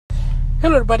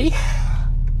Hello, everybody.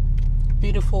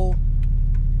 Beautiful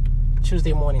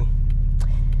Tuesday morning,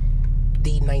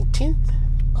 the 19th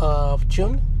of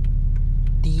June,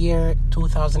 the year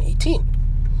 2018.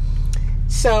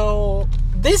 So,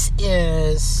 this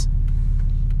is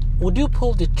Would You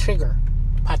Pull the Trigger?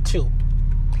 Part 2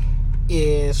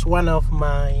 is one of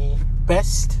my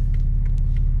best,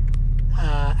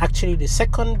 actually, the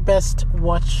second best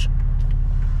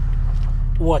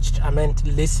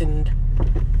listened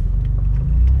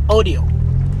audio.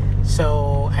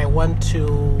 So I want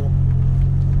to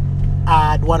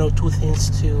add one or two things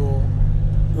to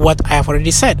what I have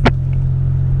already said.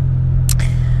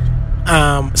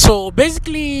 So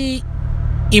basically,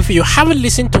 if you haven't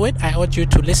listened to it, I urge you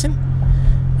to listen.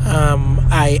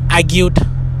 I argued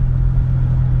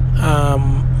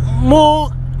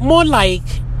more like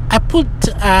I put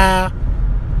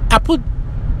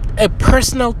a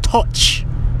personal touch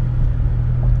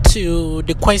to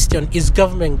the question, is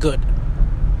government good?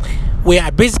 Where I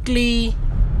basically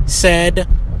said,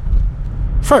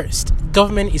 first,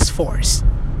 government is force.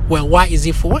 Well, why is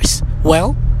it force?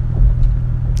 Well,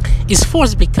 it's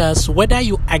force because whether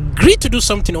you agree to do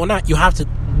something or not, you have to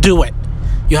do it.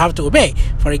 You have to obey.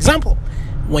 For example,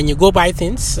 when you go buy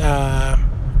things at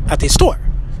a store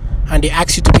and they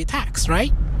ask you to pay tax,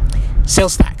 right?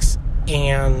 Sales tax.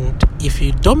 And if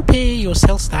you don't pay your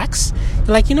sales tax,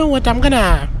 you're like, you know what, I'm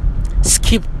gonna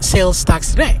skip sales tax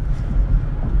today.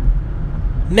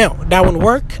 No, that won't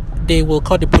work. They will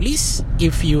call the police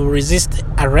if you resist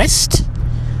arrest,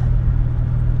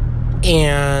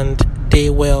 and they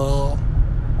will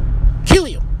kill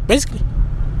you. Basically,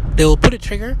 they will pull the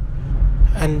trigger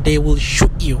and they will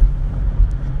shoot you.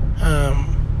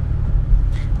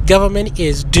 Government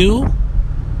is do,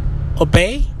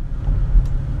 obey,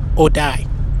 or die.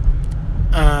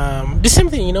 The same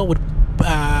thing, with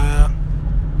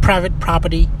private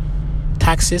property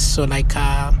taxes. So like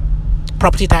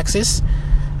property taxes,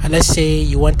 let's say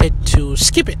you wanted to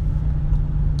skip it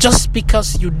just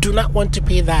because you do not want to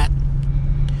pay that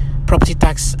property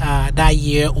tax that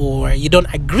year, or you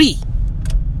don't agree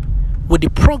with the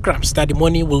programs that the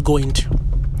money will go into.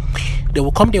 They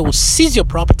will come, they will seize your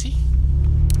property,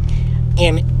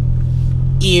 and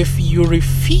if you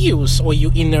refuse or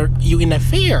you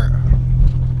interfere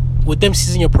with them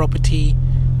seizing your property,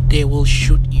 they will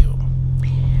shoot you.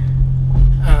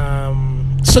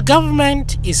 So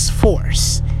government is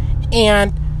force,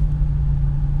 and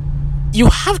you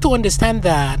have to understand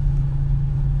that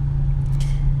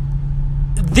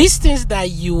these things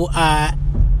that you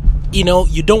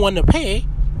you don't want to pay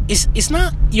is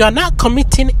not, you are not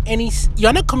committing any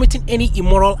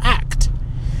immoral act,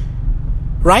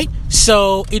 right?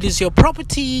 So it is your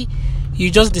property.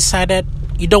 You just decided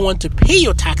you don't want to pay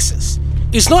your taxes.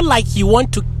 It's not like you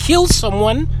want to kill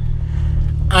someone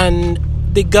and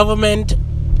the government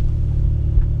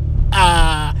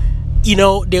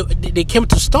they came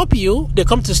to stop you. They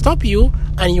come to stop you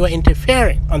and you are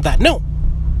interfering on that. No,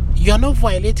 you are not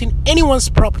violating anyone's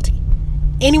property,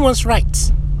 anyone's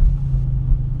rights.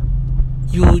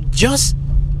 You just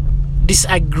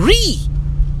disagree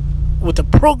with the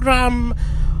program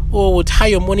or with how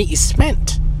your money is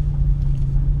spent,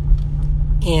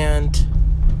 and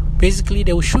basically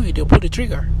they will shoot you. They'll pull the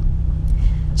trigger.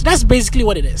 So that's basically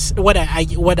what it is. What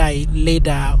I laid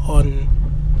out on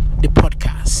the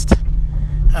podcast.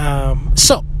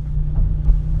 So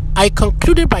I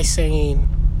concluded by saying,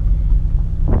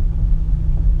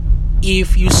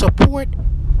 if you support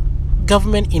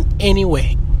government in any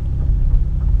way,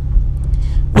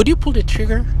 would you pull the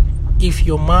trigger if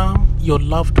your mom, your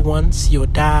loved ones, your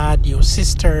dad, your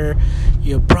sister,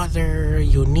 your brother,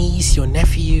 your niece, your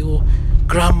nephew,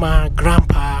 grandma,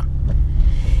 grandpa,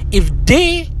 if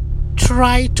they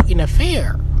try to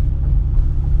interfere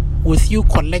with you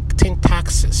collecting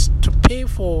taxes to pay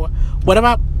for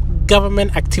whatever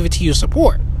government activity you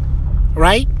support,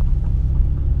 right?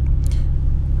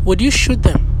 Would you shoot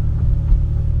them?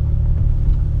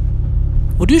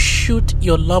 Would you shoot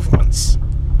your loved ones?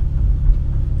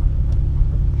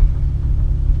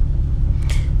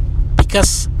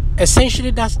 Because essentially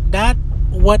that's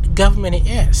what government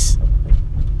is.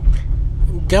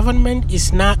 Government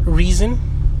is not reason.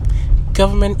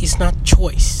 Government is not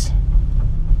choice.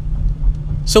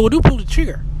 So would you pull the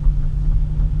trigger?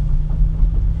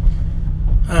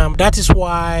 That is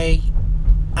why,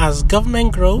 as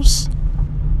government grows,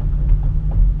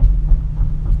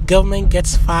 government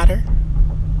gets fatter,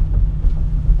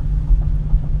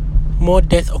 more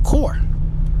death occur.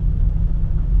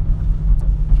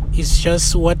 It's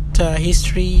just what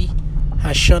history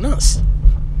has shown us.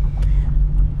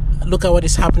 Look at what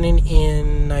is happening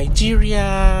in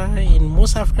Nigeria, in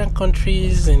most African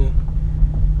countries, in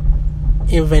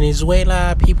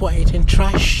Venezuela. People are eating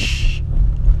trash.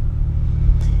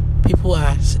 People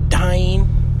are dying.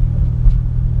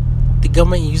 The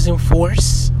government is using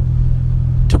force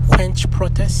to quench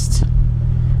protest.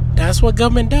 That's what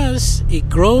government does. It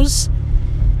grows.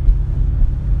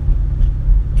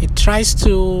 It tries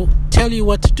to tell you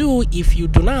what to do if you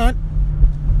do not.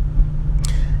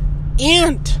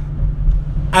 And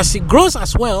as it grows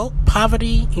as well,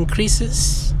 poverty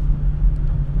increases.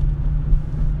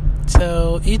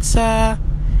 So it's the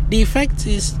effect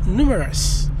is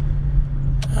numerous.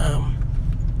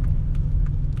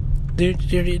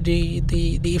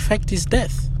 The effect is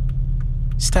death,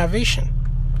 starvation,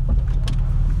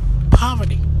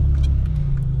 poverty.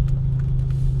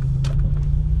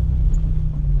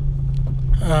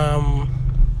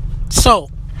 So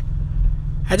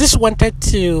I just wanted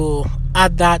to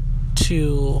add that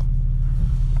to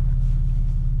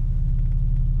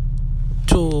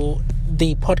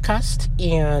the podcast,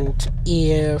 and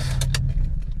if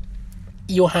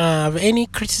you have any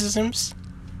criticisms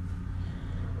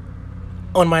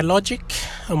on my logic,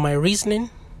 on my reasoning,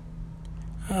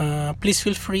 please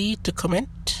feel free to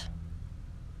comment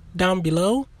down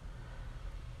below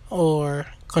or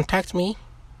contact me.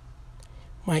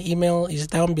 My email is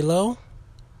down below,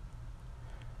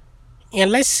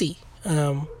 and let's see.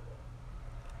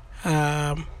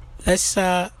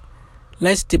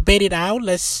 Let's debate it out.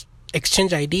 Let's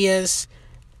exchange ideas.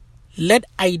 Let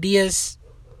ideas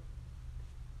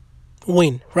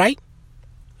win, right?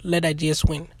 Let ideas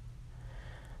win.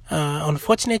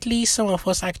 Unfortunately, some of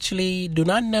us actually do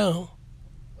not know.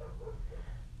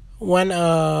 One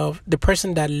of the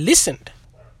person that listened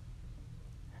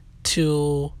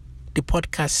to the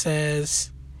podcast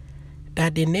says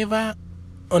that they never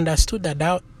understood that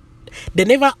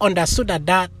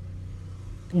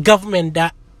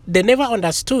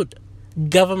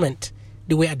government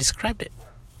the way I described it.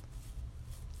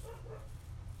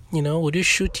 You know, would you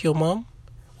shoot your mom?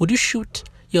 Would you shoot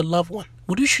your loved one?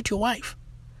 Would you shoot your wife?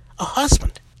 A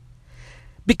husband?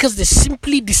 Because they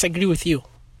simply disagree with you.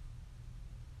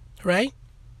 Right?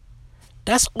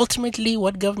 That's ultimately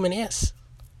what government is.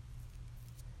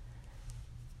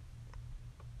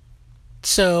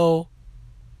 So,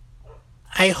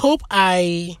 I hope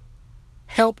I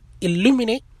help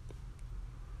illuminate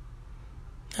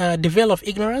the veil of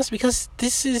ignorance, because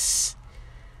this is,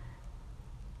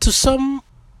 to some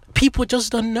people,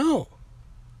 just don't know.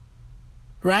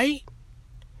 Right?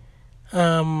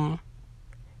 The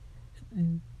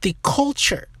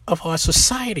culture of our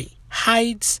society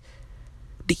hides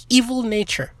the evil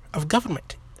nature of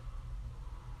government.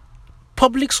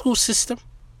 Public school system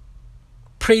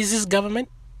praises government.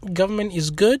 Government is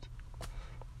good.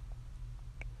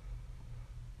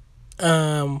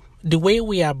 The way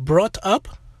we are brought up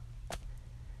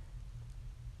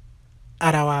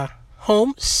at our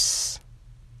homes,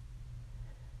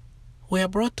 we are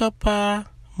brought up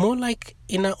more like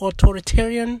in an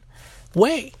authoritarian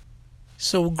way.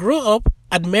 So grow up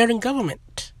admiring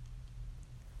government,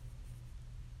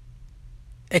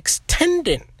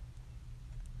 extending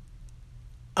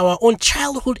our own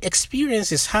childhood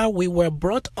experiences, how we were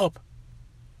brought up.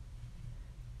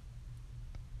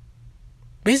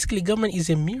 Basically, government is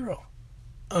a mirror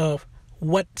of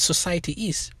what society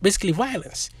is. Basically,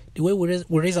 violence, the way we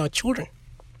raise our children,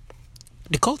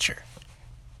 the culture.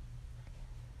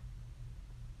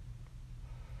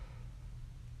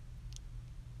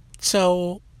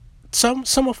 So, some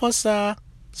of us,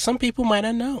 some people might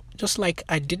not know, just like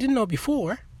I didn't know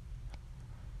before.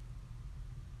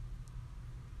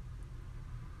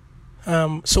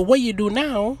 So what you do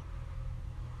now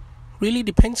really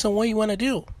depends on what you want to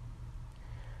do.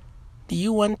 Do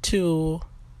you want to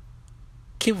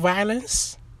keep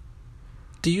violence?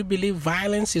 Do you believe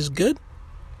violence is good?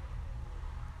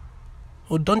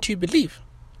 Or don't you believe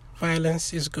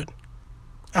violence is good?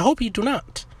 I hope you do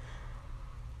not.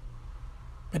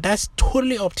 But that's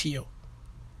totally up to you.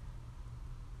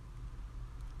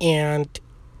 And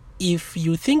if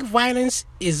you think violence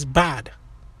is bad,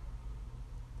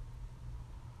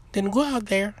 then go out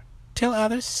there, tell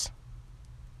others.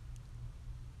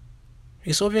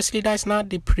 Because obviously that's not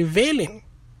the prevailing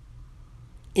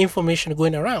information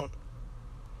going around.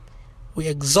 We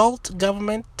exalt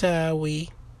government. They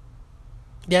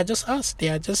are just us. They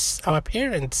are just our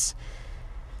parents.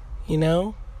 You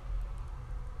know,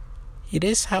 it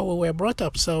is how we were brought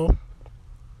up. So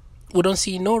we don't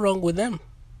see no wrong with them.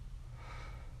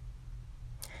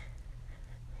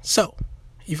 So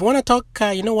if you want to talk,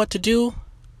 you know what to do.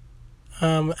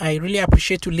 I really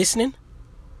appreciate you listening.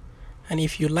 And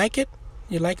if you like it,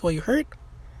 you like what you heard,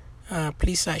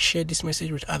 please share this message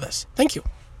with others. Thank you.